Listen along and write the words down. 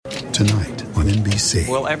tonight on NBC.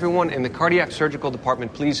 Will everyone in the cardiac surgical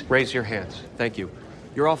department please raise your hands? Thank you.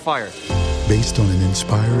 You're all fired. Based on an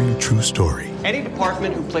inspiring true story. Any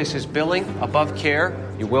department who places billing above care,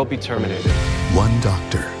 you will be terminated. One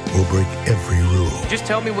doctor will break every rule. Just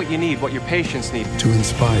tell me what you need, what your patients need. To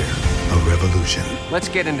inspire a revolution. Let's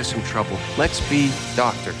get into some trouble. Let's be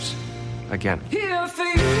doctors. Again.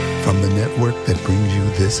 From the network that brings you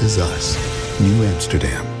This Is Us, New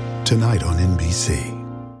Amsterdam, tonight on NBC.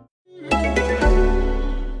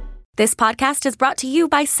 This podcast is brought to you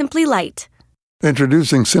by Simply Light.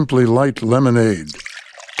 Introducing Simply Light Lemonade.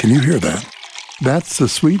 Can you hear that? That's the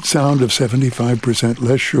sweet sound of 75%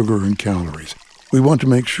 less sugar and calories. We want to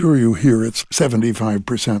make sure you hear it's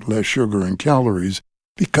 75% less sugar and calories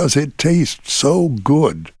because it tastes so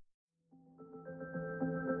good.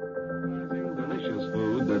 Delicious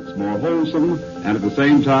food that's more wholesome and at the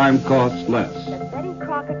same time costs less. The Betty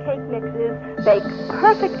Crocker cake mixes bake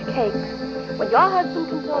perfect cakes. When your husband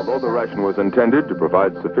can... Although the ration was intended to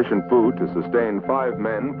provide sufficient food to sustain 5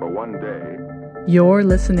 men for one day... You're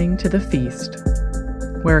listening to The Feast,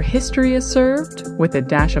 where history is served with a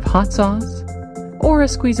dash of hot sauce or a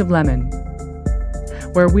squeeze of lemon,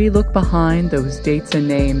 where we look behind those dates and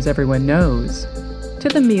names everyone knows to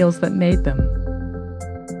the meals that made them.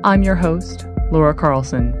 I'm your host, Laura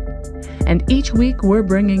Carlson, and each week we're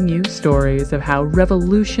bringing you stories of how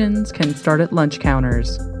revolutions can start at lunch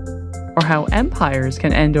counters, or how empires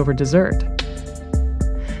can end over dessert.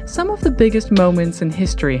 Some of the biggest moments in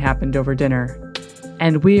history happened over dinner,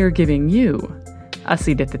 and we are giving you a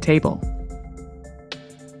seat at the table.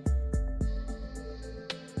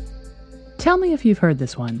 Tell me if you've heard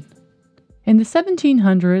this one. In the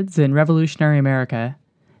 1700s in Revolutionary America,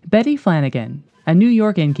 Betty Flanagan, a New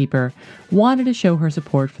York innkeeper, wanted to show her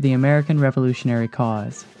support for the American Revolutionary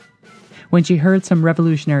cause. When she heard some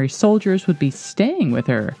Revolutionary soldiers would be staying with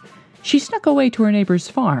her, she snuck away to her neighbor's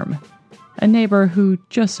farm, a neighbor who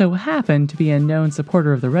just so happened to be a known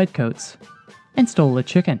supporter of the Redcoats, and stole a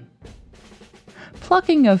chicken.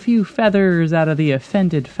 Plucking a few feathers out of the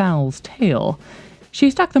offended fowl's tail, she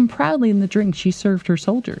stuck them proudly in the drink she served her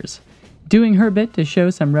soldiers, doing her bit to show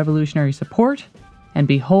some revolutionary support, and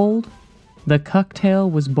behold, the cocktail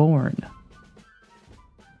was born.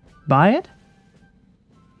 Buy it?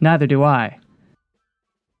 Neither do I.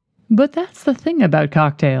 But that's the thing about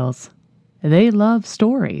cocktails. They love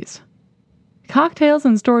stories. Cocktails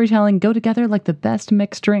and storytelling go together like the best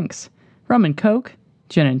mixed drinks. Rum and Coke,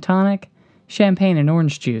 gin and tonic, champagne and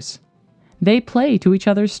orange juice. They play to each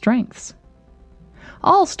other's strengths.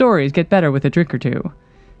 All stories get better with a drink or two.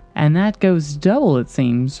 And that goes double, it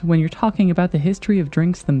seems, when you're talking about the history of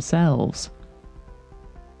drinks themselves.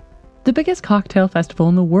 The biggest cocktail festival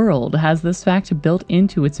in the world has this fact built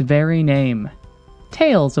into its very name.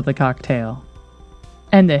 Tales of the Cocktail.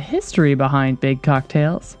 And the history behind big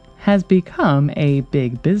cocktails has become a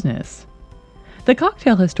big business. The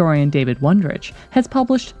cocktail historian David Wondrich has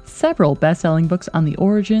published several best-selling books on the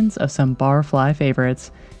origins of some barfly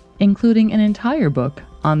favorites, including an entire book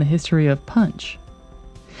on the history of punch.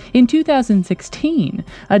 In 2016,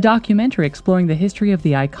 a documentary exploring the history of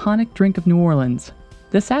the iconic drink of New Orleans,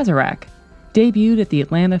 the Sazerac, debuted at the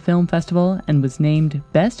Atlanta Film Festival and was named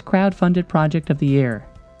Best Crowd-Funded Project of the Year.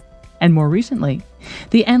 And more recently,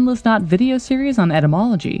 the Endless Knot video series on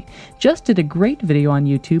etymology just did a great video on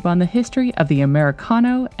YouTube on the history of the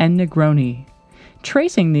Americano and Negroni,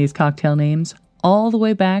 tracing these cocktail names all the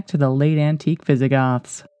way back to the late antique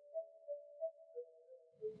Visigoths.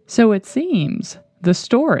 So it seems the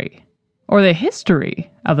story, or the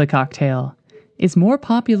history, of the cocktail is more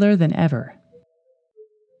popular than ever.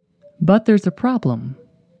 But there's a problem.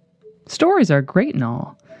 Stories are great and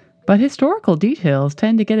all, but historical details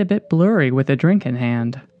tend to get a bit blurry with a drink in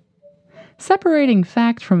hand. Separating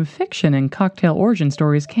fact from fiction in cocktail origin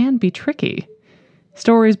stories can be tricky.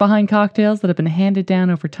 Stories behind cocktails that have been handed down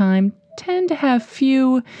over time tend to have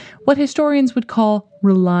few, what historians would call,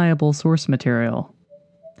 reliable source material.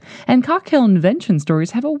 And cocktail invention stories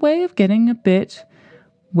have a way of getting a bit,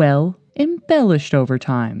 well, embellished over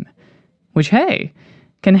time. Which, hey,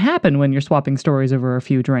 can happen when you're swapping stories over a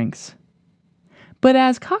few drinks. But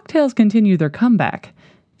as cocktails continue their comeback,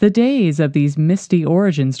 the days of these misty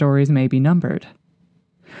origin stories may be numbered.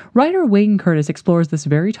 Writer Wayne Curtis explores this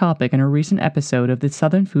very topic in a recent episode of the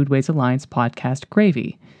Southern Foodways Alliance podcast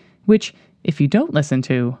Gravy, which, if you don't listen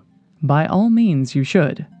to, by all means you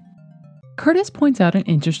should. Curtis points out an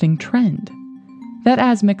interesting trend, that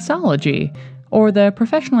as mixology, or the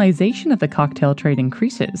professionalization of the cocktail trade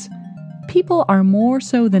increases, people are more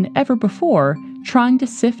so than ever before trying to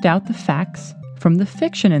sift out the facts from the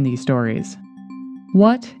fiction in these stories.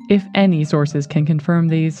 What, if any, sources can confirm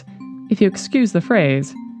these, if you excuse the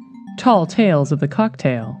phrase, tall tales of the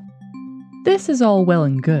cocktail. This is all well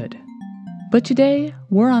and good, but today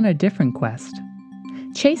we're on a different quest,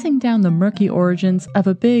 chasing down the murky origins of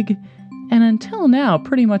a big, and until now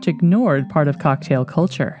pretty much ignored part of cocktail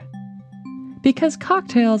culture. Because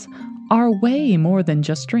cocktails are way more than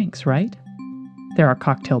just drinks, right? There are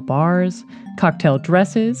cocktail bars, cocktail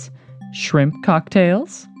dresses, shrimp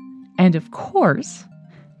cocktails, and of course,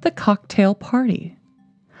 the cocktail party.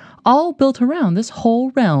 All built around this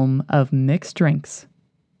whole realm of mixed drinks.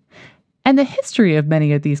 And the history of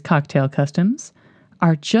many of these cocktail customs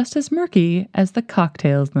are just as murky as the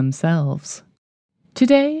cocktails themselves.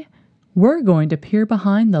 Today, we're going to peer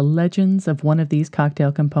behind the legends of one of these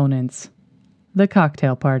cocktail components, the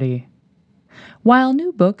cocktail party. While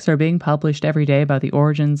new books are being published every day about the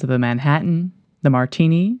origins of the Manhattan, the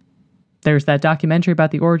Martini, there's that documentary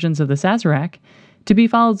about the origins of the Sazerac, to be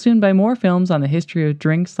followed soon by more films on the history of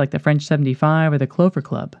drinks like the French 75 or the Clover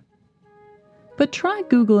Club. But try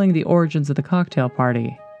Googling the origins of the cocktail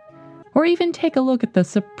party, or even take a look at the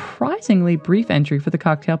surprisingly brief entry for the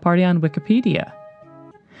cocktail party on Wikipedia.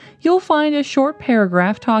 You'll find a short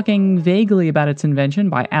paragraph talking vaguely about its invention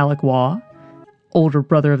by Alec Waugh, older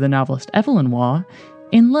brother of the novelist Evelyn Waugh,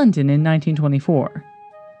 in London in 1924.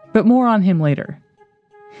 But more on him later.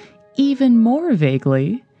 Even more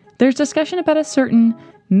vaguely, there's discussion about a certain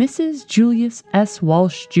Mrs. Julius S.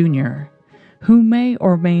 Walsh Jr., who may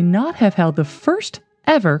or may not have held the first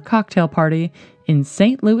ever cocktail party in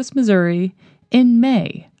St. Louis, Missouri, in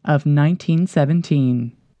May of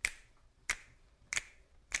 1917.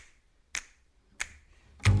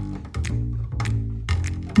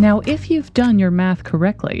 Now, if you've done your math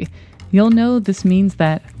correctly, you'll know this means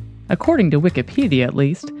that, according to Wikipedia at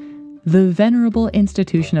least, the venerable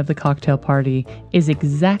institution of the cocktail party is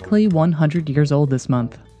exactly 100 years old this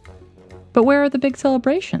month. But where are the big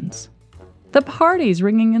celebrations? The parties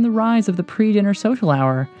ringing in the rise of the pre-dinner social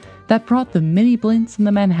hour that brought the mini Blints and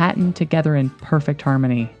the Manhattan together in perfect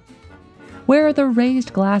harmony? Where are the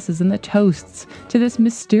raised glasses and the toasts to this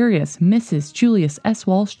mysterious Mrs. Julius S.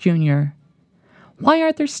 Walsh Jr.? Why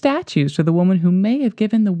aren't there statues to the woman who may have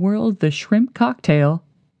given the world the shrimp cocktail,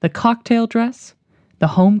 the cocktail dress, the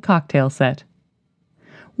home cocktail set?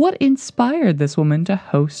 What inspired this woman to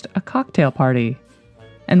host a cocktail party?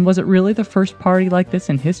 And was it really the first party like this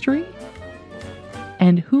in history?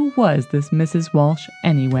 And who was this Mrs. Walsh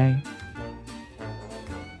anyway?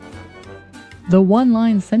 The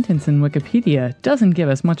one-line sentence in Wikipedia doesn't give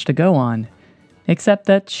us much to go on, except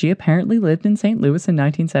that she apparently lived in St. Louis in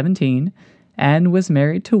 1917 and was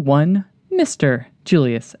married to one Mr.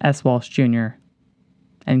 Julius S. Walsh Jr.,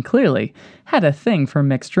 and clearly had a thing for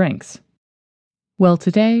mixed drinks. Well,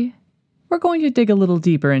 today, we're going to dig a little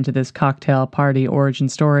deeper into this cocktail party origin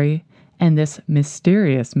story and this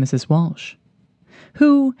mysterious Mrs. Walsh,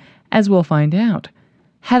 who, as we'll find out,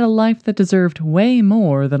 had a life that deserved way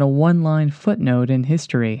more than a one-line footnote in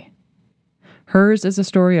history. Hers is a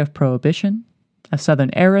story of Prohibition, of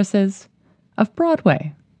Southern heiresses, of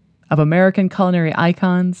Broadway, of American culinary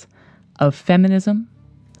icons, of feminism,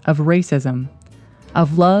 of racism,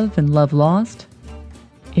 of love and love lost.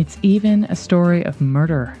 It's even a story of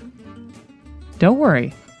murder. Don't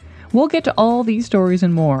worry, we'll get to all these stories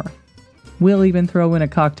and more. We'll even throw in a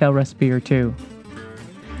cocktail recipe or two.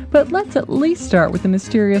 But let's at least start with the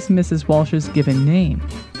mysterious Mrs. Walsh's given name,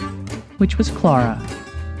 which was Clara.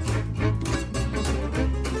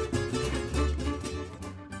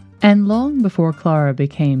 And long before Clara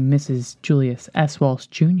became Mrs. Julius S. Walsh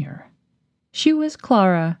Jr., she was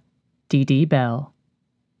Clara D.D. Bell.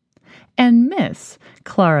 And Miss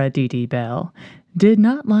Clara D.D. Bell did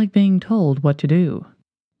not like being told what to do.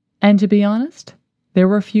 And to be honest, there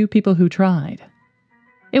were few people who tried.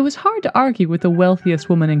 It was hard to argue with the wealthiest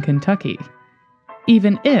woman in Kentucky,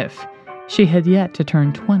 even if she had yet to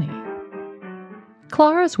turn 20.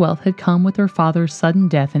 Clara's wealth had come with her father's sudden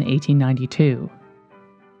death in 1892.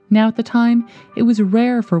 Now at the time, it was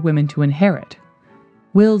rare for women to inherit.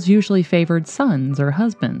 Wills usually favored sons or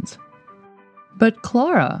husbands. But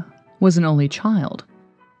Clara was an only child,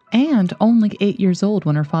 and only 8 years old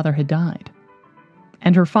when her father had died.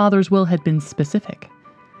 And her father's will had been specific.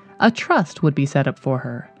 A trust would be set up for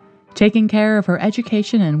her, taking care of her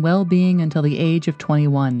education and well-being until the age of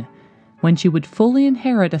 21, when she would fully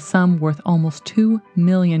inherit a sum worth almost $2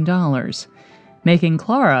 million, making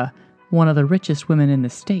Clara one of the richest women in the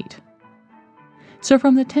state. So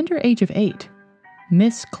from the tender age of 8,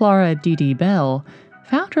 Miss Clara D.D. Bell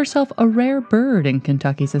found herself a rare bird in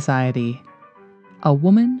Kentucky society, a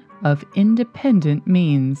woman of independent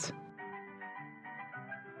means.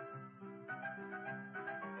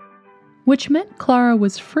 which meant Clara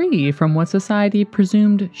was free from what society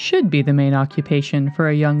presumed should be the main occupation for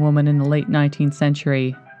a young woman in the late 19th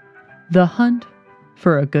century: the hunt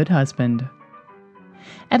for a good husband.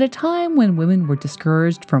 At a time when women were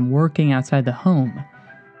discouraged from working outside the home,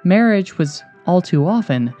 marriage was, all too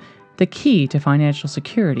often, the key to financial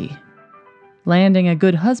security. Landing a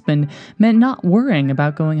good husband meant not worrying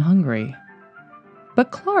about going hungry.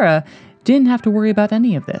 But Clara didn't have to worry about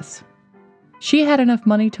any of this. She had enough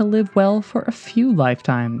money to live well for a few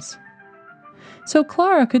lifetimes. So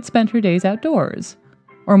Clara could spend her days outdoors,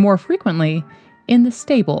 or more frequently, in the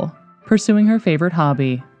stable, pursuing her favorite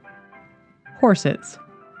hobby: horses.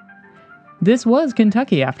 This was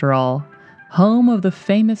Kentucky, after all, home of the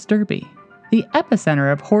famous Derby, the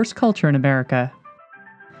epicenter of horse culture in America.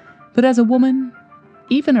 But as a woman,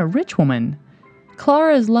 even a rich woman,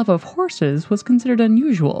 Clara's love of horses was considered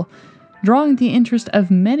unusual, drawing the interest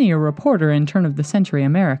of many a reporter in turn-of-the-century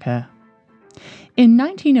America. In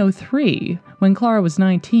 1903, when Clara was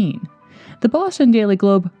 19, the Boston Daily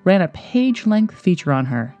Globe ran a page-length feature on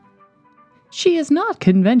her. "She is not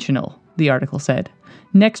conventional," the article said,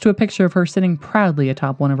 next to a picture of her sitting proudly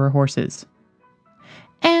atop one of her horses.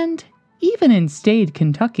 And even in staid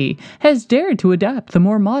Kentucky, has dared to adapt the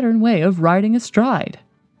more modern way of riding astride.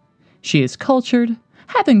 She is cultured,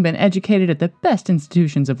 having been educated at the best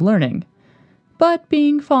institutions of learning, but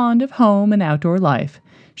being fond of home and outdoor life,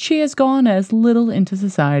 she has gone as little into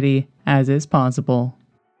society as is possible.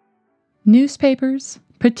 Newspapers,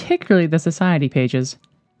 particularly the society pages,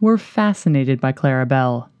 were fascinated by Clara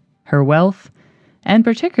Bell, her wealth, and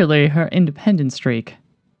particularly her independent streak.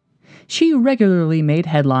 She regularly made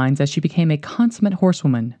headlines as she became a consummate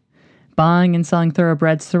horsewoman, buying and selling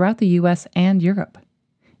thoroughbreds throughout the U.S. and Europe,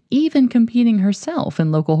 even competing herself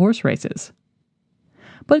in local horse races.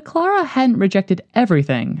 But Clara hadn't rejected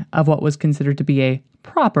everything of what was considered to be a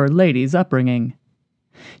proper lady's upbringing.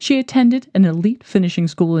 She attended an elite finishing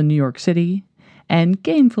school in New York City, and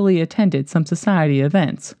gainfully attended some society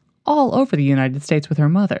events all over the United States with her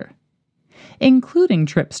mother, including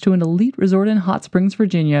trips to an elite resort in Hot Springs,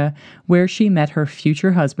 Virginia, where she met her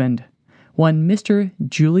future husband, one Mr.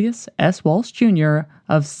 Julius S. Walsh Jr.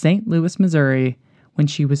 of St. Louis, Missouri, when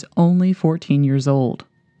she was only 14 years old.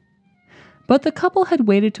 But the couple had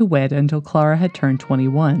waited to wed until Clara had turned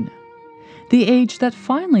 21, the age that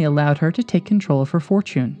finally allowed her to take control of her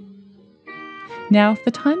fortune. Now, if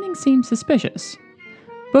the timing seems suspicious,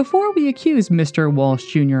 before we accuse Mr.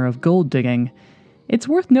 Walsh Jr. of gold digging, it's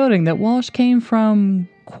worth noting that Walsh came from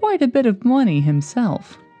quite a bit of money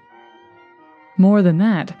himself. More than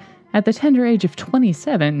that, at the tender age of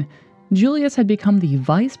 27, Julius had become the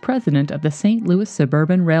vice president of the St. Louis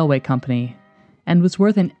Suburban Railway Company, and was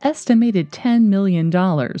worth an estimated $10 million,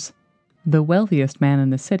 the wealthiest man in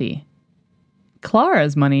the city.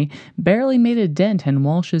 Clara's money barely made a dent in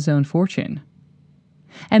Walsh's own fortune.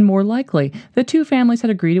 And more likely, the two families had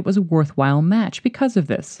agreed it was a worthwhile match because of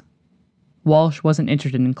this. Walsh wasn't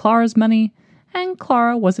interested in Clara's money, and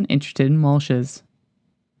Clara wasn't interested in Walsh's.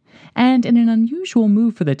 And in an unusual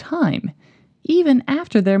move for the time, even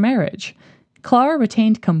after their marriage, Clara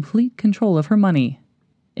retained complete control of her money,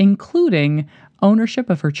 including ownership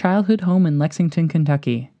of her childhood home in Lexington,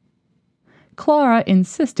 Kentucky. Clara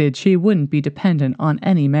insisted she wouldn't be dependent on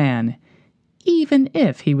any man, even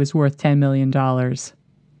if he was worth $10 million.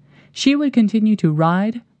 She would continue to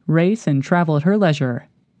ride, race, and travel at her leisure,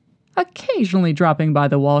 occasionally dropping by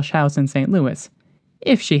the Walsh house in St. Louis,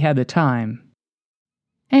 if she had the time.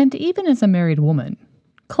 And even as a married woman,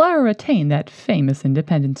 Clara retained that famous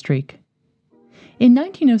independent streak. In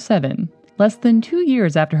 1907, less than 2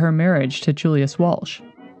 years after her marriage to Julius Walsh,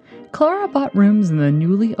 Clara bought rooms in the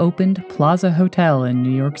newly opened Plaza Hotel in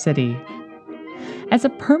New York City. As a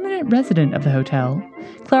permanent resident of the hotel,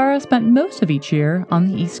 Clara spent most of each year on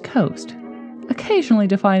the East Coast, occasionally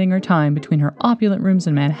dividing her time between her opulent rooms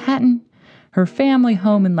in Manhattan, her family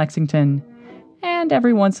home in Lexington, and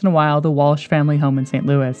every once in a while the Walsh family home in St.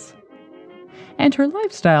 Louis. And her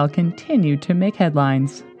lifestyle continued to make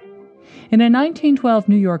headlines. In a 1912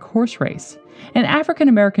 New York horse race, an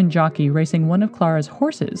African-American jockey racing one of Clara's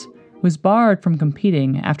horses was barred from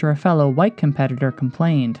competing after a fellow white competitor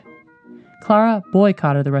complained. Clara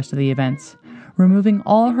boycotted the rest of the events, removing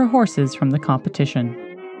all her horses from the competition.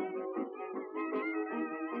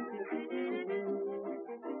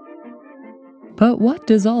 But what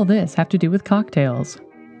does all this have to do with cocktails?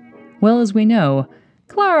 Well, as we know,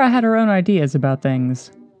 Clara had her own ideas about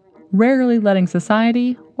things, rarely letting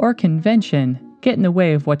society or convention get in the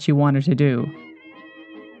way of what she wanted to do.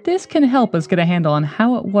 This can help us get a handle on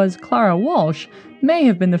how it was Clara Walsh may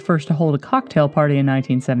have been the first to hold a cocktail party in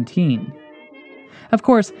 1917. Of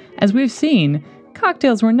course, as we've seen,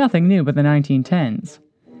 cocktails were nothing new by the 1910s.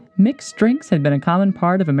 Mixed drinks had been a common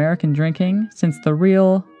part of American drinking since the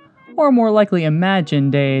real, or more likely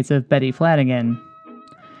imagined, days of Betty Flanagan.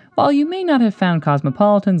 While you may not have found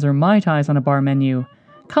Cosmopolitans or Mai Tais on a bar menu,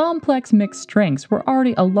 complex mixed drinks were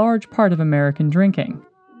already a large part of American drinking.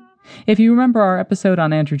 If you remember our episode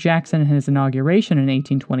on Andrew Jackson and his inauguration in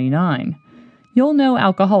 1829, you'll know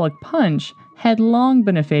alcoholic punch had long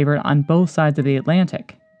been a favorite on both sides of the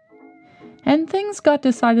Atlantic. And things got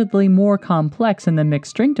decidedly more complex in the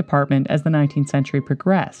mixed drink department as the 19th century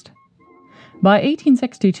progressed. By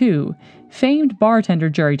 1862, famed bartender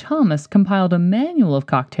Jerry Thomas compiled a manual of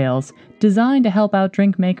cocktails designed to help out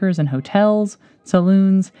drink makers in hotels,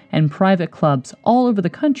 saloons, and private clubs all over the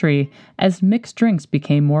country as mixed drinks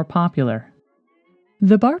became more popular.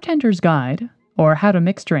 The Bartender's Guide, or How to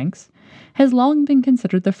Mix Drinks, has long been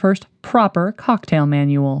considered the first proper cocktail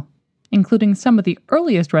manual, including some of the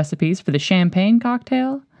earliest recipes for the champagne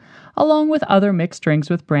cocktail, along with other mixed drinks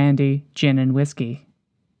with brandy, gin, and whiskey.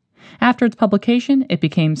 After its publication, it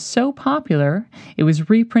became so popular, it was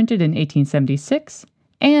reprinted in 1876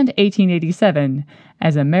 and 1887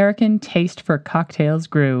 as American taste for cocktails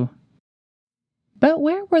grew. But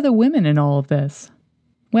where were the women in all of this?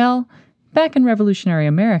 Well, back in Revolutionary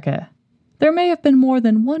America, there may have been more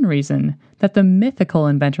than one reason that the mythical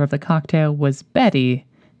inventor of the cocktail was Betty,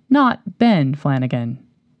 not Ben Flanagan.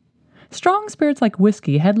 Strong spirits like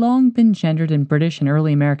whiskey had long been gendered in British and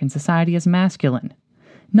early American society as masculine,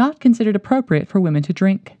 not considered appropriate for women to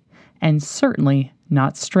drink, and certainly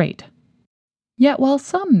not straight. Yet while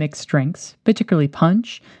some mixed drinks, particularly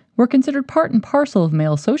punch, were considered part and parcel of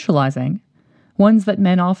male socializing, ones that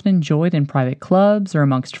men often enjoyed in private clubs or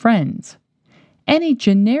amongst friends, any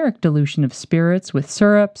generic dilution of spirits with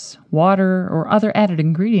syrups, water, or other added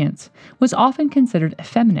ingredients was often considered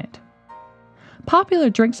effeminate. Popular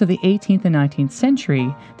drinks of the 18th and 19th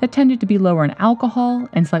century that tended to be lower in alcohol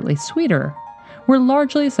and slightly sweeter were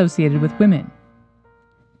largely associated with women.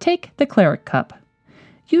 Take the claret cup,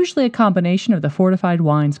 usually a combination of the fortified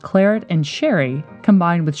wines claret and sherry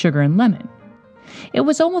combined with sugar and lemon. It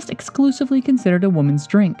was almost exclusively considered a woman's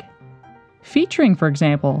drink, featuring, for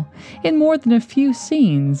example, in more than a few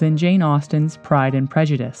scenes in Jane Austen's Pride and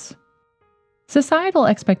Prejudice. Societal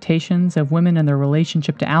expectations of women and their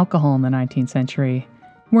relationship to alcohol in the 19th century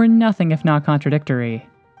were nothing if not contradictory.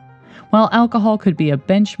 While alcohol could be a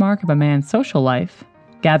benchmark of a man's social life,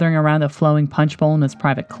 gathering around a flowing punch bowl in his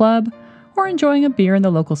private club, or enjoying a beer in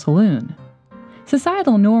the local saloon,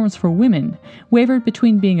 societal norms for women wavered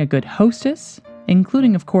between being a good hostess,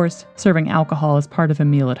 including, of course, serving alcohol as part of a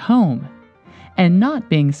meal at home, and not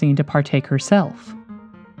being seen to partake herself.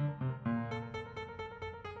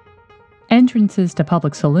 Entrances to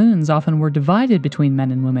public saloons often were divided between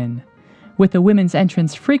men and women, with the women's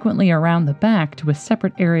entrance frequently around the back to a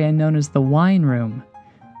separate area known as the wine room,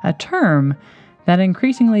 a term that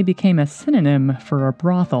increasingly became a synonym for a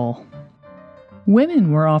brothel.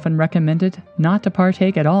 Women were often recommended not to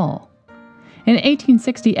partake at all. An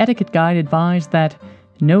 1860 etiquette guide advised that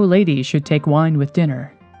no lady should take wine with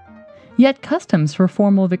dinner. Yet customs for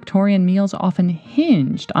formal Victorian meals often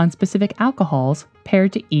hinged on specific alcohols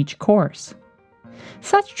paired to each course.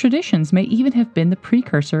 Such traditions may even have been the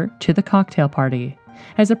precursor to the cocktail party,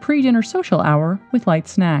 as a pre-dinner social hour with light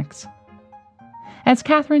snacks. As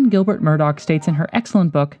Catherine Gilbert Murdoch states in her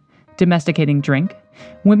excellent book, Domesticating Drink,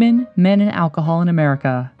 Women, Men, and Alcohol in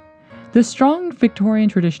America, the strong Victorian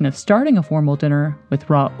tradition of starting a formal dinner with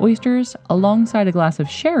raw oysters alongside a glass of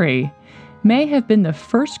sherry may have been the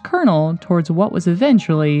first kernel towards what was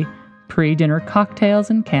eventually pre-dinner cocktails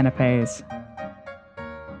and canapes.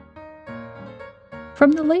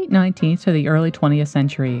 From the late 19th to the early 20th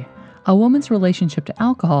century, a woman's relationship to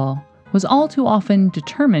alcohol was all too often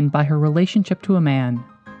determined by her relationship to a man.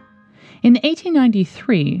 In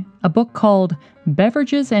 1893, a book called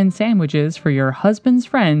Beverages and Sandwiches for Your Husband's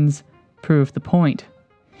Friends proved the point,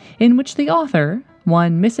 in which the author,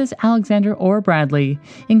 one Mrs. Alexander Orr Bradley,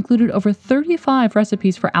 included over 35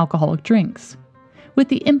 recipes for alcoholic drinks, with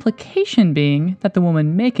the implication being that the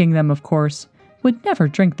woman making them, of course, would never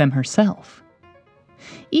drink them herself.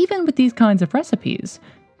 Even with these kinds of recipes,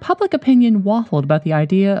 public opinion waffled about the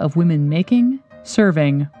idea of women making,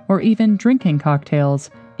 serving, or even drinking cocktails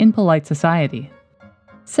in polite society.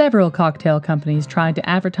 Several cocktail companies tried to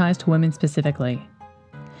advertise to women specifically.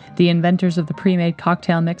 The inventors of the pre-made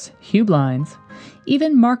cocktail mix, Hublines,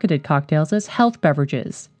 even marketed cocktails as health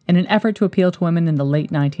beverages in an effort to appeal to women in the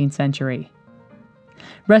late 19th century.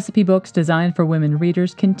 Recipe books designed for women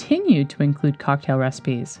readers continued to include cocktail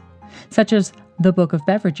recipes, such as the Book of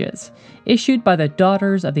Beverages, issued by the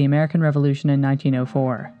Daughters of the American Revolution in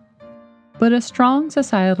 1904. But a strong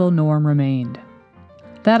societal norm remained,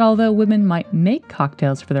 that although women might make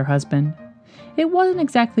cocktails for their husband, it wasn't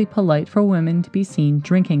exactly polite for women to be seen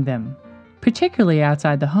drinking them, particularly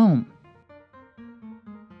outside the home.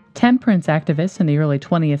 Temperance activists in the early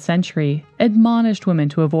 20th century admonished women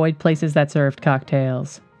to avoid places that served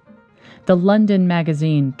cocktails. The London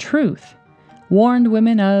magazine Truth warned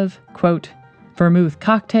women of, quote, vermouth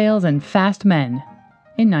cocktails and fast men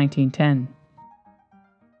in 1910.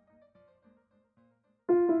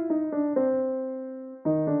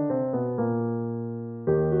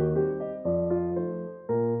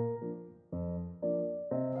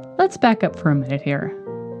 Let's back up for a minute here.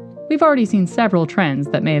 We've already seen several trends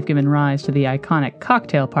that may have given rise to the iconic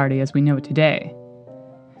cocktail party as we know it today.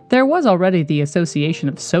 There was already the association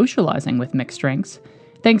of socializing with mixed drinks,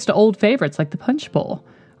 thanks to old favorites like the punch bowl,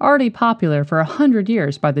 already popular for 100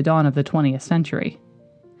 years by the dawn of the 20th century.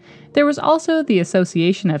 There was also the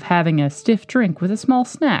association of having a stiff drink with a small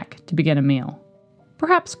snack to begin a meal,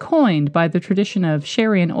 perhaps coined by the tradition of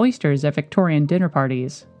sherry and oysters at Victorian dinner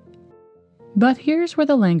parties. But here's where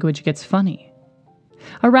the language gets funny.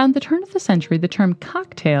 Around the turn of the century, the term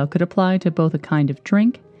cocktail could apply to both a kind of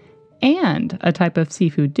drink and a type of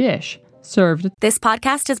seafood dish served. This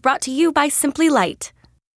podcast is brought to you by Simply Light.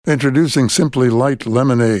 Introducing Simply Light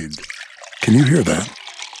Lemonade. Can you hear that?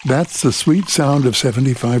 That's the sweet sound of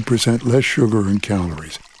 75% less sugar and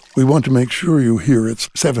calories. We want to make sure you hear it's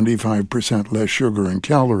 75% less sugar and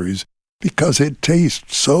calories because it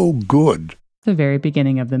tastes so good. The very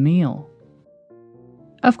beginning of the meal.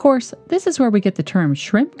 Of course, this is where we get the term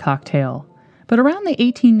shrimp cocktail, but around the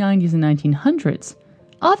 1890s and 1900s,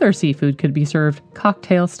 other seafood could be served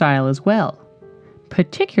cocktail style as well,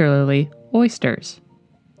 particularly oysters.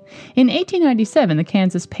 In 1897, the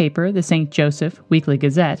Kansas paper, the St. Joseph Weekly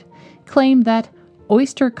Gazette, claimed that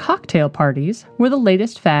oyster cocktail parties were the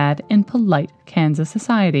latest fad in polite Kansas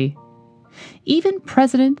society. Even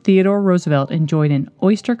President Theodore Roosevelt enjoyed an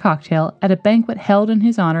oyster cocktail at a banquet held in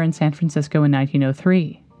his honor in San Francisco in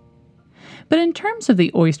 1903. But in terms of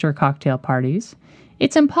the oyster cocktail parties,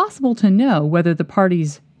 it's impossible to know whether the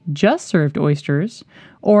parties just served oysters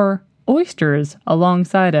or oysters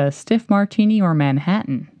alongside a stiff martini or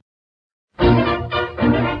Manhattan.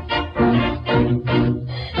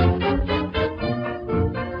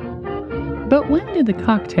 But when did the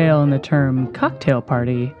cocktail and the term cocktail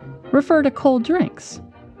party refer to cold drinks,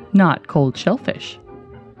 not cold shellfish?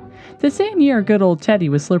 The same year good old Teddy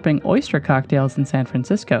was slurping oyster cocktails in San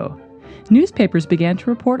Francisco, newspapers began to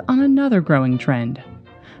report on another growing trend: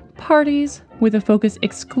 parties with a focus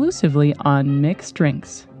exclusively on mixed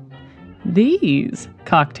drinks. These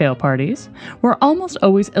cocktail parties were almost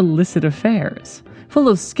always illicit affairs, full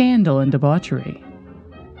of scandal and debauchery.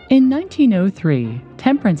 In 1903,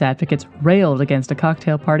 temperance advocates railed against a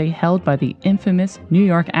cocktail party held by the infamous New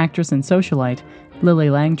York actress and socialite Lily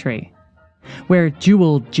Langtry, where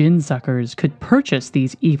jeweled gin suckers could purchase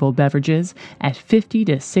these evil beverages at 50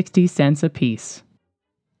 to 60 cents apiece.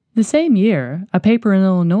 The same year, a paper in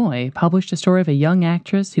Illinois published a story of a young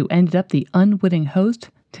actress who ended up the unwitting host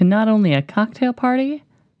to not only a cocktail party,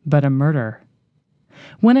 but a murder.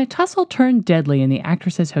 When a tussle turned deadly in the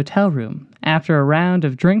actress's hotel room after a round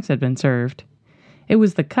of drinks had been served, it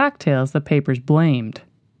was the cocktails the papers blamed.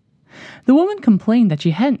 The woman complained that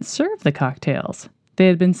she hadn't served the cocktails. They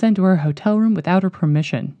had been sent to her hotel room without her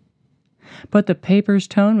permission. But the paper's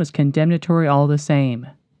tone was condemnatory all the same.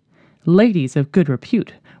 Ladies of good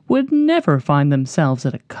repute would never find themselves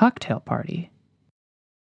at a cocktail party.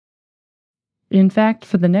 In fact,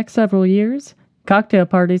 for the next several years, cocktail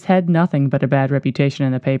parties had nothing but a bad reputation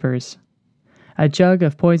in the papers. A jug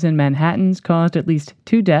of poisoned Manhattans caused at least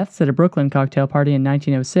 2 deaths at a Brooklyn cocktail party in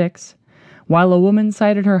 1906, while a woman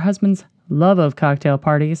cited her husband's love of cocktail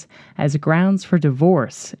parties as grounds for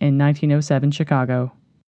divorce in 1907 Chicago.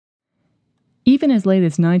 Even as late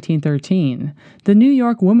as 1913, the New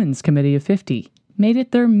York Women's Committee of 50 made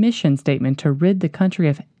it their mission statement to rid the country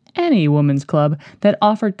of any women's club that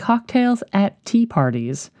offered cocktails at tea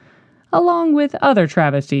parties, along with other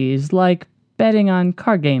travesties like betting on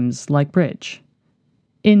card games like bridge.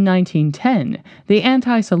 In 1910, the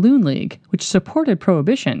Anti-Saloon League, which supported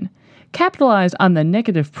prohibition, capitalized on the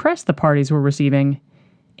negative press the parties were receiving,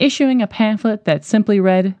 issuing a pamphlet that simply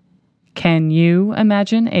read, "Can you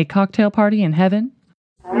imagine a cocktail party in heaven?"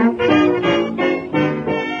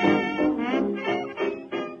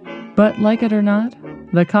 But like it or not,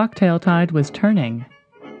 the cocktail tide was turning.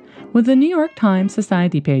 When the New York Times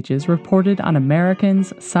Society pages reported on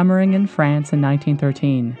Americans summering in France in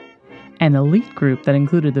 1913, an elite group that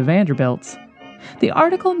included the Vanderbilts, the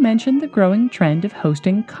article mentioned the growing trend of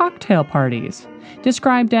hosting cocktail parties,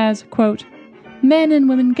 described as, quote, men and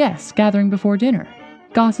women guests gathering before dinner,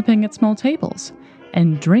 gossiping at small tables,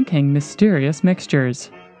 and drinking mysterious mixtures.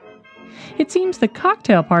 It seems the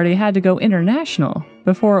cocktail party had to go international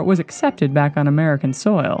before it was accepted back on American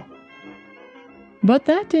soil. But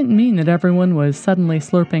that didn't mean that everyone was suddenly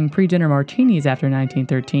slurping pre-dinner martinis after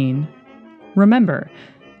 1913. Remember,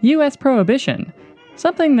 U.S. Prohibition,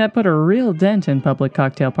 something that put a real dent in public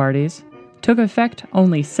cocktail parties, took effect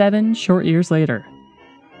only 7 short years later.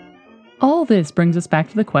 All this brings us back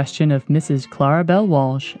to the question of Mrs. Clara Bell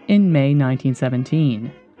Walsh in May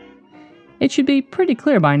 1917. It should be pretty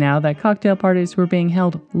clear by now that cocktail parties were being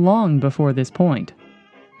held long before this point.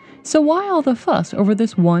 So why all the fuss over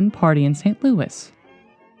this one party in St. Louis?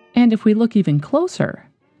 And if we look even closer,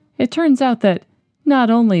 it turns out that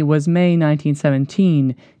not only was May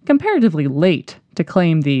 1917 comparatively late to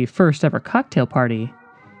claim the first ever cocktail party,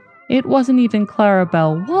 it wasn't even Clara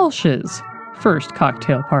Bell Walsh's first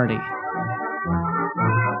cocktail party.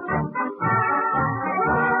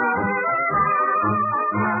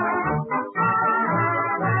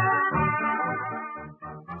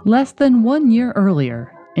 Less than 1 year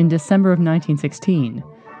earlier, in December of 1916,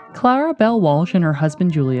 Clara Bell Walsh and her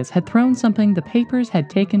husband Julius had thrown something the papers had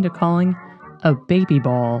taken to calling a baby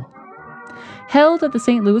ball. Held at the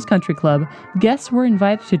St. Louis Country Club, guests were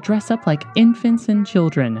invited to dress up like infants and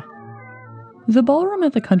children. The ballroom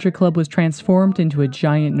at the country club was transformed into a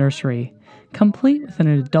giant nursery, complete with an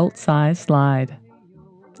adult-sized slide.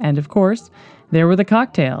 And of course, there were the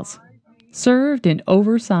cocktails, served in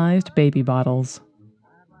oversized baby bottles.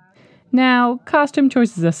 Now, costume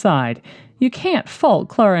choices aside, you can't fault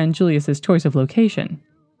Clara and Julius's choice of location.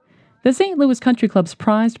 The St. Louis Country Club's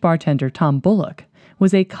prized bartender, Tom Bullock,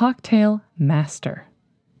 was a cocktail master.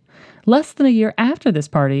 Less than a year after this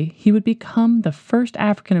party, he would become the first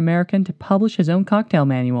African American to publish his own cocktail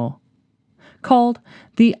manual, called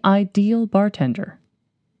The Ideal Bartender.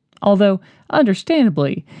 Although,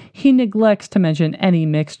 understandably, he neglects to mention any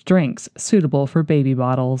mixed drinks suitable for baby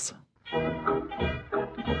bottles.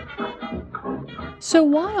 So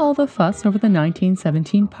why all the fuss over the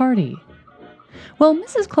 1917 party? Well,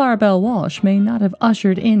 Mrs. Clara Bell Walsh may not have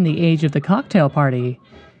ushered in the age of the cocktail party.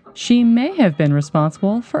 She may have been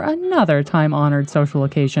responsible for another time-honored social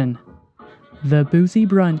occasion, the boozy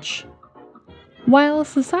brunch. While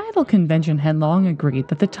societal convention had long agreed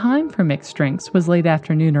that the time for mixed drinks was late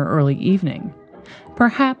afternoon or early evening,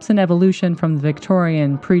 perhaps an evolution from the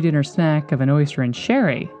Victorian pre-dinner snack of an oyster and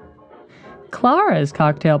sherry, Clara's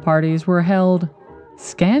cocktail parties were held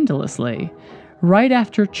scandalously right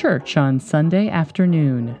after church on Sunday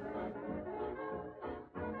afternoon.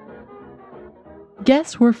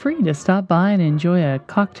 Guests were free to stop by and enjoy a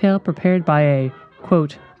cocktail prepared by a,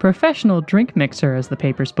 quote, professional drink mixer, as the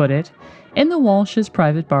papers put it, in the Walsh's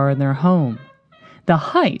private bar in their home, the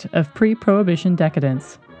height of pre-prohibition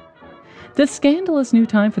decadence. The scandalous new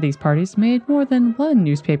time for these parties made more than one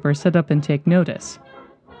newspaper sit up and take notice.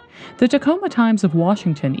 The Tacoma Times of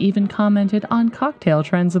Washington even commented on cocktail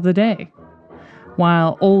trends of the day.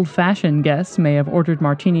 While old-fashioned guests may have ordered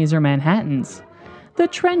martinis or Manhattans, the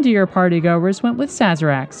trendier partygoers went with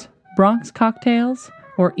Sazeracs, Bronx cocktails,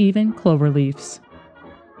 or even clover leaves.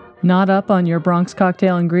 Not up on your Bronx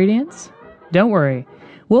cocktail ingredients? Don't worry,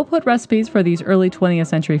 we'll put recipes for these early 20th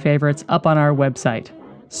century favorites up on our website,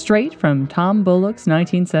 straight from Tom Bullock's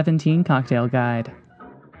 1917 cocktail guide.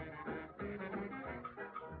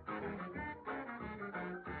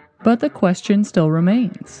 But the question still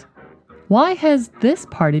remains. Why has this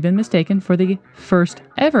party been mistaken for the first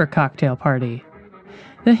ever cocktail party?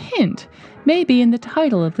 The hint may be in the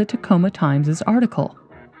title of the Tacoma Times' article.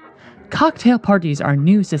 Cocktail parties are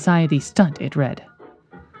new society stunt, it read.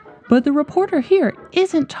 But the reporter here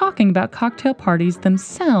isn't talking about cocktail parties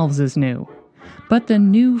themselves as new, but the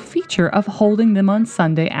new feature of holding them on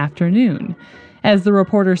Sunday afternoon, as the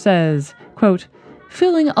reporter says, quote,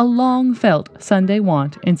 filling a long-felt Sunday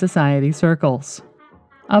want in society circles.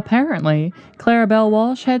 Apparently, Clara Bell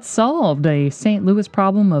Walsh had solved a St. Louis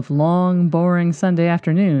problem of long, boring Sunday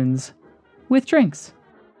afternoons with drinks.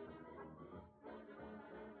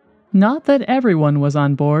 Not that everyone was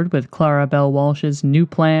on board with Clara Bell Walsh's new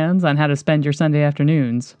plans on how to spend your Sunday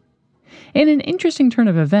afternoons. In an interesting turn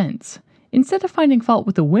of events, instead of finding fault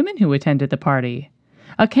with the women who attended the party,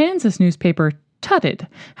 a Kansas newspaper tutted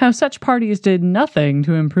how such parties did nothing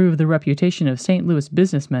to improve the reputation of St. Louis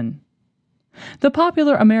businessmen. The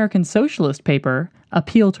popular American socialist paper,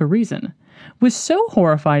 Appeal to Reason, was so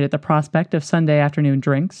horrified at the prospect of Sunday afternoon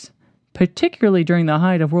drinks, particularly during the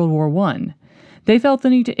height of World War I, they felt the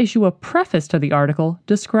need to issue a preface to the article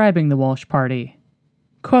describing the Walsh Party.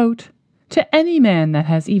 Quote, "To any man that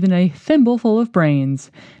has even a thimbleful of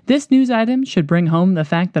brains, this news item should bring home the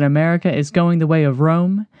fact that America is going the way of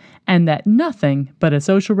Rome, and that nothing but a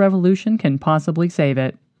social revolution can possibly save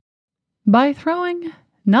it." By throwing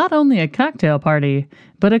not only a cocktail party,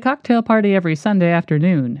 but a cocktail party every Sunday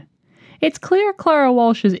afternoon, it's clear Clara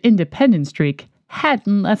Walsh's independent streak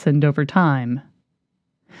hadn't lessened over time.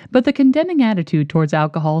 But the condemning attitude towards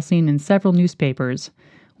alcohol seen in several newspapers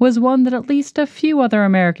was one that at least a few other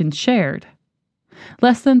Americans shared.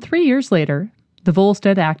 Less than 3 years later, the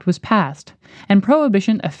Volstead Act was passed, and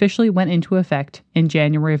Prohibition officially went into effect in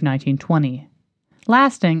January of 1920,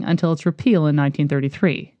 lasting until its repeal in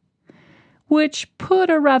 1933, which put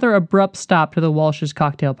a rather abrupt stop to the Walsh's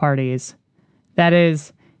cocktail parties. That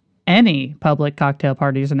is, any public cocktail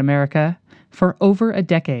parties in America for over a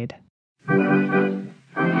decade.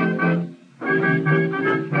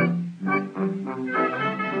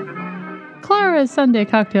 Clara's Sunday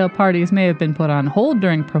cocktail parties may have been put on hold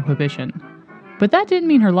during Prohibition, but that didn't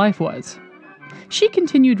mean her life was. She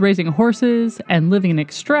continued raising horses and living an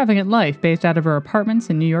extravagant life based out of her apartments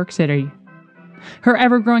in New York City. Her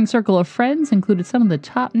ever-growing circle of friends included some of the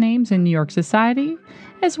top names in New York society,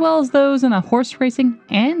 as well as those in the horse racing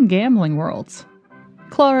and gambling worlds.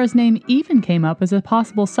 Clara's name even came up as a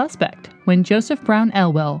possible suspect when Joseph Brown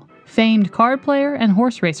Elwell, famed card player and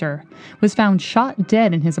horse racer, was found shot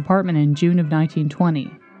dead in his apartment in June of 1920,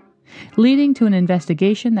 leading to an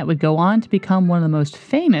investigation that would go on to become one of the most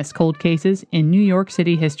famous cold cases in New York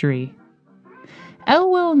City history.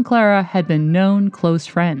 Elwell and Clara had been known close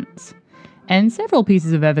friends, and several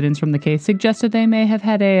pieces of evidence from the case suggested they may have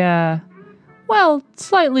had a,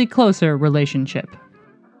 slightly closer relationship.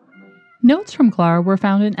 Notes from Clara were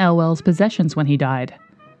found in Elwell's possessions when he died,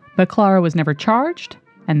 but Clara was never charged,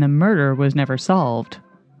 and the murder was never solved.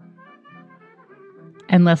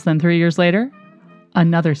 And less than 3 years later,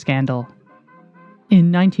 another scandal.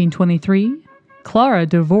 In 1923, Clara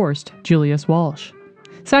divorced Julius Walsh,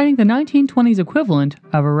 citing the 1920s equivalent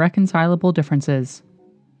of irreconcilable differences.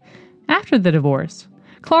 After the divorce,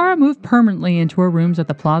 Clara moved permanently into her rooms at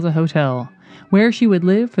the Plaza Hotel, where she would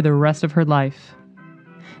live for the rest of her life.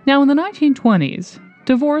 Now, in the 1920s,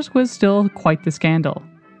 divorce was still quite the scandal,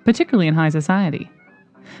 particularly in high society.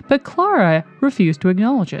 But Clara refused to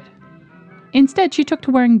acknowledge it. Instead, she took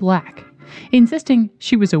to wearing black, insisting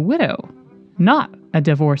she was a widow, not a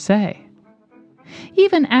divorcee.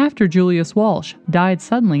 Even after Julius Walsh died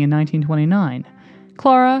suddenly in 1929,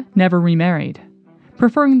 Clara never remarried,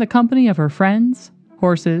 preferring the company of her friends,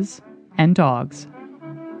 horses, and dogs.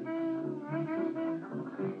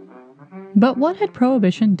 But what had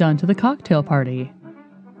Prohibition done to the cocktail party?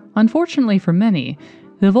 Unfortunately for many,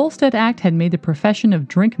 the Volstead Act had made the profession of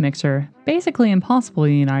drink mixer basically impossible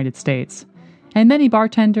in the United States, and many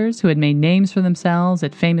bartenders who had made names for themselves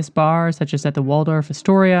at famous bars such as at the Waldorf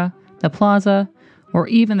Astoria, the Plaza, or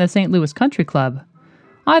even the St. Louis Country Club,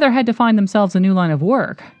 either had to find themselves a new line of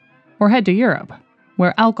work or head to Europe,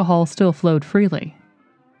 where alcohol still flowed freely.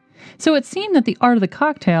 So it seemed that the art of the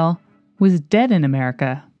cocktail was dead in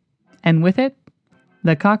America, and with it,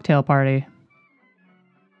 the cocktail party.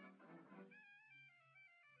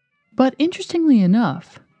 But interestingly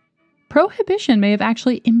enough, Prohibition may have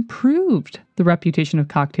actually improved the reputation of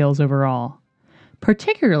cocktails overall,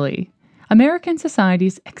 particularly American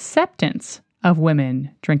society's acceptance of women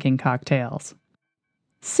drinking cocktails.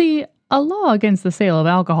 See, a law against the sale of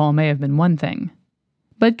alcohol may have been one thing,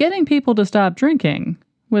 but getting people to stop drinking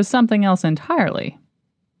was something else entirely.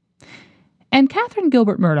 And Catherine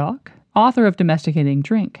Gilbert Murdoch, author of Domesticating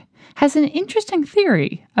Drink, has an interesting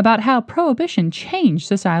theory about how Prohibition changed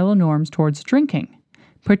societal norms towards drinking,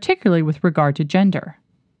 particularly with regard to gender.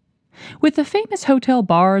 With the famous hotel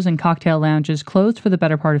bars and cocktail lounges closed for the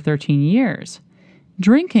better part of 13 years,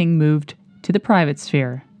 drinking moved to the private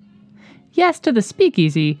sphere. Yes, to the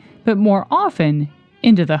speakeasy, but more often,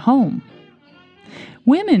 into the home.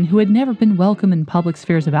 Women who had never been welcome in public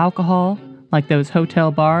spheres of alcohol, like those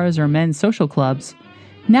hotel bars or men's social clubs,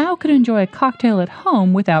 now could enjoy a cocktail at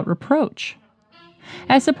home without reproach.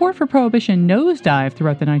 As support for Prohibition nosedived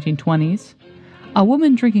throughout the 1920s, a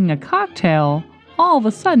woman drinking a cocktail all of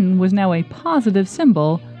a sudden was now a positive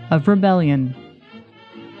symbol of rebellion.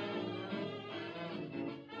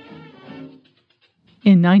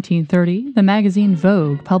 In 1930, the magazine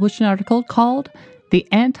Vogue published an article called The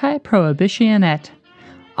Anti-Prohibitionette,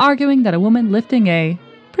 arguing that a woman lifting a,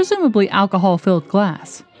 presumably alcohol-filled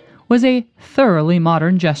glass, was a thoroughly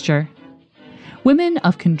modern gesture. Women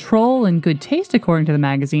of control and good taste, according to the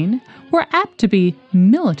magazine, were apt to be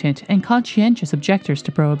militant and conscientious objectors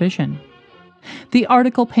to Prohibition. The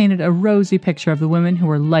article painted a rosy picture of the women who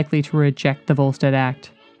were likely to reject the Volstead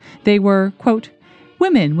Act. They were, quote,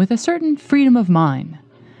 women with a certain freedom of mind.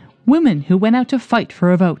 Women who went out to fight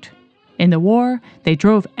for a vote. In the war, they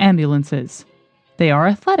drove ambulances. They are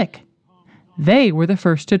athletic. They were the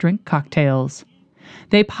first to drink cocktails.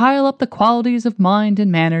 They pile up the qualities of mind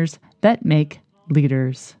and manners that make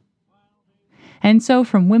leaders. And so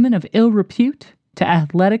from women of ill repute to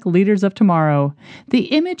athletic leaders of tomorrow, the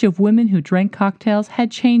image of women who drank cocktails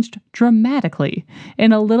had changed dramatically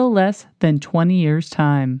in a little less than 20 years'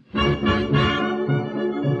 time.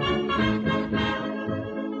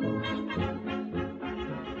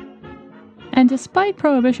 And despite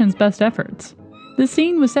Prohibition's best efforts, the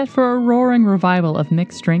scene was set for a roaring revival of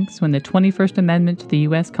mixed drinks when the 21st Amendment to the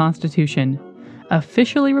U.S. Constitution,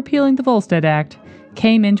 officially repealing the Volstead Act,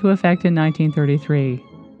 came into effect in 1933.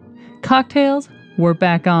 Cocktails were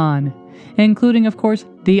back on, including, of course,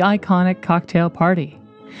 the iconic cocktail party,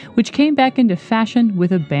 which came back into fashion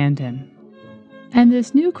with abandon. And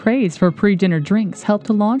this new craze for pre-dinner drinks helped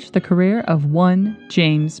to launch the career of one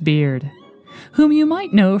James Beard, whom you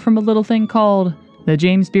might know from a little thing called the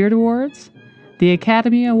James Beard Awards, the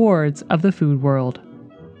Academy Awards of the food world.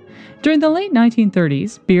 During the late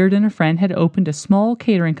 1930s, Beard and a friend had opened a small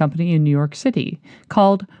catering company in New York City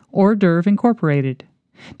called Hors d'oeuvre Incorporated,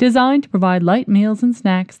 designed to provide light meals and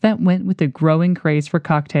snacks that went with the growing craze for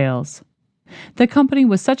cocktails. The company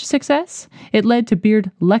was such a success, it led to Beard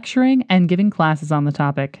lecturing and giving classes on the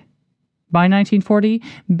topic. By 1940,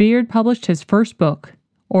 Beard published his first book,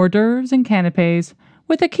 Hors d'oeuvres and canapes,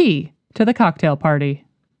 with a key to the cocktail party.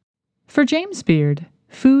 For James Beard,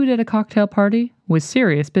 food at a cocktail party was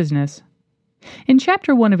serious business. In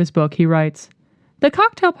Chapter 1 of his book, he writes, "The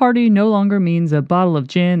cocktail party no longer means a bottle of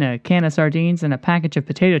gin, a can of sardines, and a package of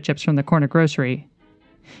potato chips from the corner grocery.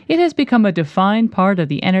 It has become a defined part of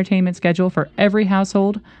the entertainment schedule for every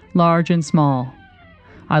household, large and small.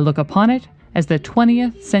 I look upon it as the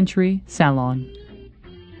 20th century salon."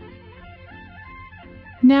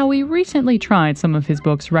 Now, we recently tried some of his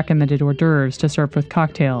book's recommended hors d'oeuvres to serve with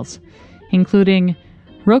cocktails, including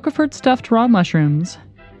Roquefort stuffed raw mushrooms,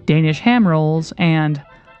 Danish ham rolls, and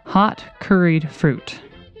hot curried fruit.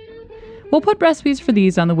 We'll put recipes for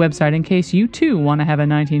these on the website in case you too want to have a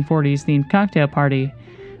 1940s themed cocktail party,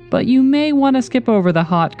 but you may want to skip over the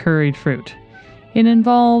hot curried fruit. It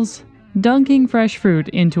involves dunking fresh fruit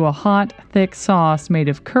into a hot, thick sauce made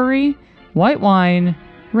of curry, white wine,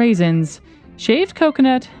 raisins, shaved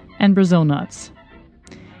coconut, and Brazil nuts.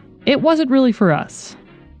 It wasn't really for us,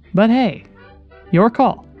 but hey, your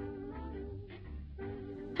call.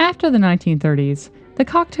 After the 1930s, the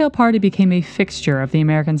cocktail party became a fixture of the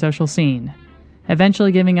American social scene,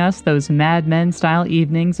 eventually giving us those Mad Men-style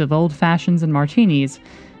evenings of old fashions and martinis,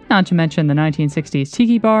 not to mention the 1960s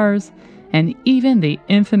tiki bars, and even the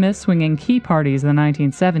infamous swinging key parties of the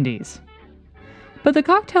 1970s. But the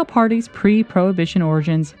cocktail party's pre-Prohibition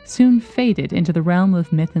origins soon faded into the realm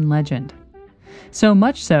of myth and legend. So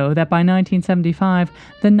much so that by 1975,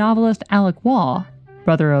 the novelist Alec Waugh,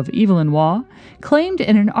 brother of Evelyn Waugh, claimed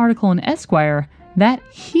in an article in Esquire that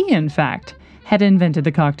he, in fact, had invented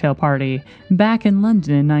the cocktail party back in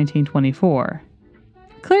London in 1924.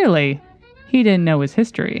 Clearly, he didn't know his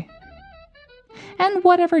history. And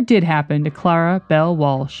whatever did happen to Clara Bell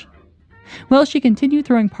Walsh? Well, she continued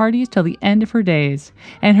throwing parties till the end of her days,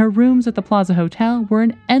 and her rooms at the Plaza Hotel were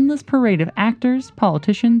an endless parade of actors,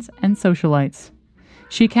 politicians, and socialites.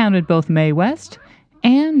 She counted both Mae West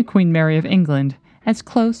and Queen Mary of England as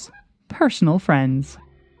close, personal friends.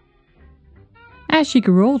 As she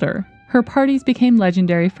grew older, her parties became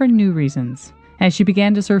legendary for new reasons, as she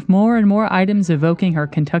began to serve more and more items evoking her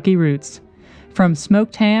Kentucky roots, from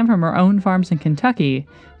smoked ham from her own farms in Kentucky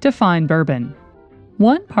to fine bourbon.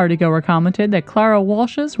 One partygoer commented that Clara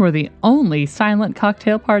Walsh's were the only silent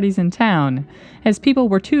cocktail parties in town, as people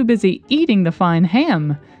were too busy eating the fine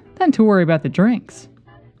ham than to worry about the drinks.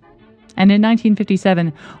 And in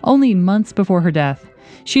 1957, only months before her death,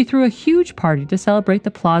 she threw a huge party to celebrate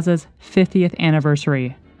the Plaza's 50th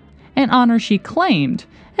anniversary, an honor she claimed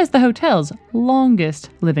as the hotel's longest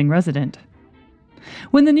living resident.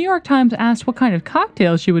 When the New York Times asked what kind of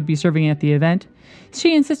cocktails she would be serving at the event,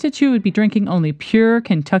 she insisted she would be drinking only pure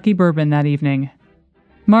Kentucky bourbon that evening.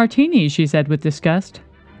 Martinis, she said with disgust,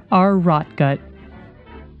 are rot gut.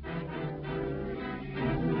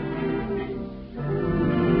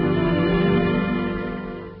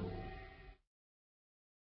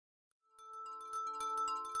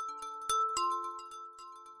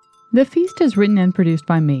 The Feast is written and produced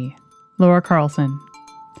by me, Laura Carlson.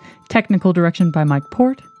 Technical direction by Mike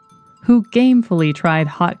Port, who gamefully tried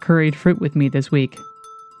hot curried fruit with me this week.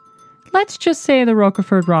 Let's just say the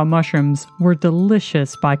Roquefort raw mushrooms were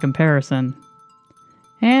delicious by comparison.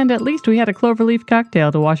 And at least we had a cloverleaf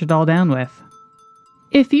cocktail to wash it all down with.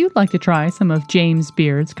 If you'd like to try some of James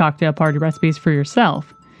Beard's cocktail party recipes for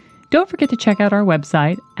yourself, don't forget to check out our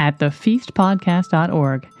website at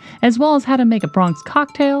thefeastpodcast.org, as well as how to make a Bronx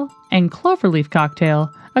cocktail and cloverleaf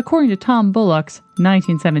cocktail according to Tom Bullock's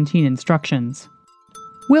 1917 instructions.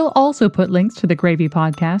 We'll also put links to the Gravy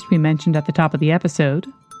podcast we mentioned at the top of the episode,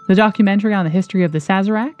 the documentary on the history of the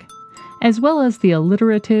Sazerac, as well as the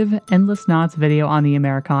alliterative Endless Knots video on the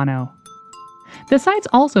Americano. The site's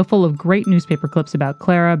also full of great newspaper clips about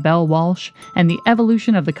Clara Bell Walsh and the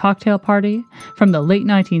evolution of the cocktail party from the late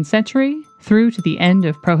 19th century through to the end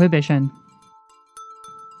of Prohibition.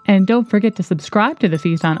 And don't forget to subscribe to The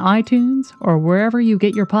Feast on iTunes or wherever you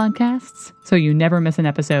get your podcasts so you never miss an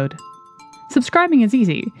episode. Subscribing is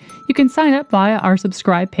easy. You can sign up via our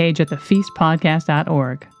subscribe page at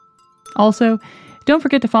thefeastpodcast.org. Also, don't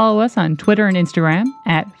forget to follow us on Twitter and Instagram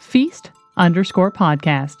at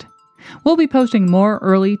feast_podcast. We'll be posting more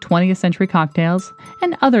early 20th century cocktails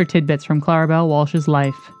and other tidbits from Clara Bell Walsh's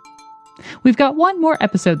life. We've got one more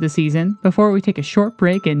episode this season before we take a short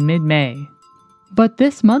break in mid-May. But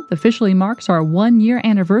this month officially marks our 1-year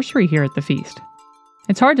anniversary here at The Feast.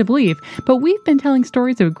 It's hard to believe, but we've been telling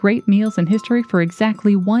stories of great meals in history for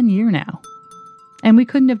exactly 1 year now. And we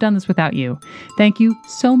couldn't have done this without you. Thank you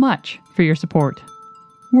so much for your support.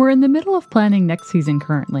 We're in the middle of planning next season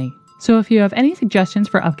currently, so if you have any suggestions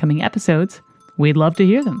for upcoming episodes, we'd love to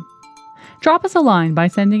hear them. Drop us a line by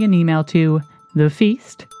sending an email to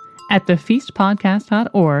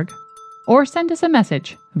thefeast@thefeastpodcast.org or send us a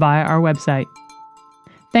message via our website.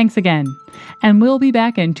 Thanks again, and we'll be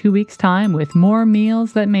back in 2 weeks' time with more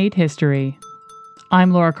meals that made history.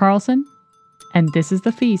 I'm Laura Carlson, and this is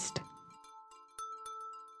The Feast.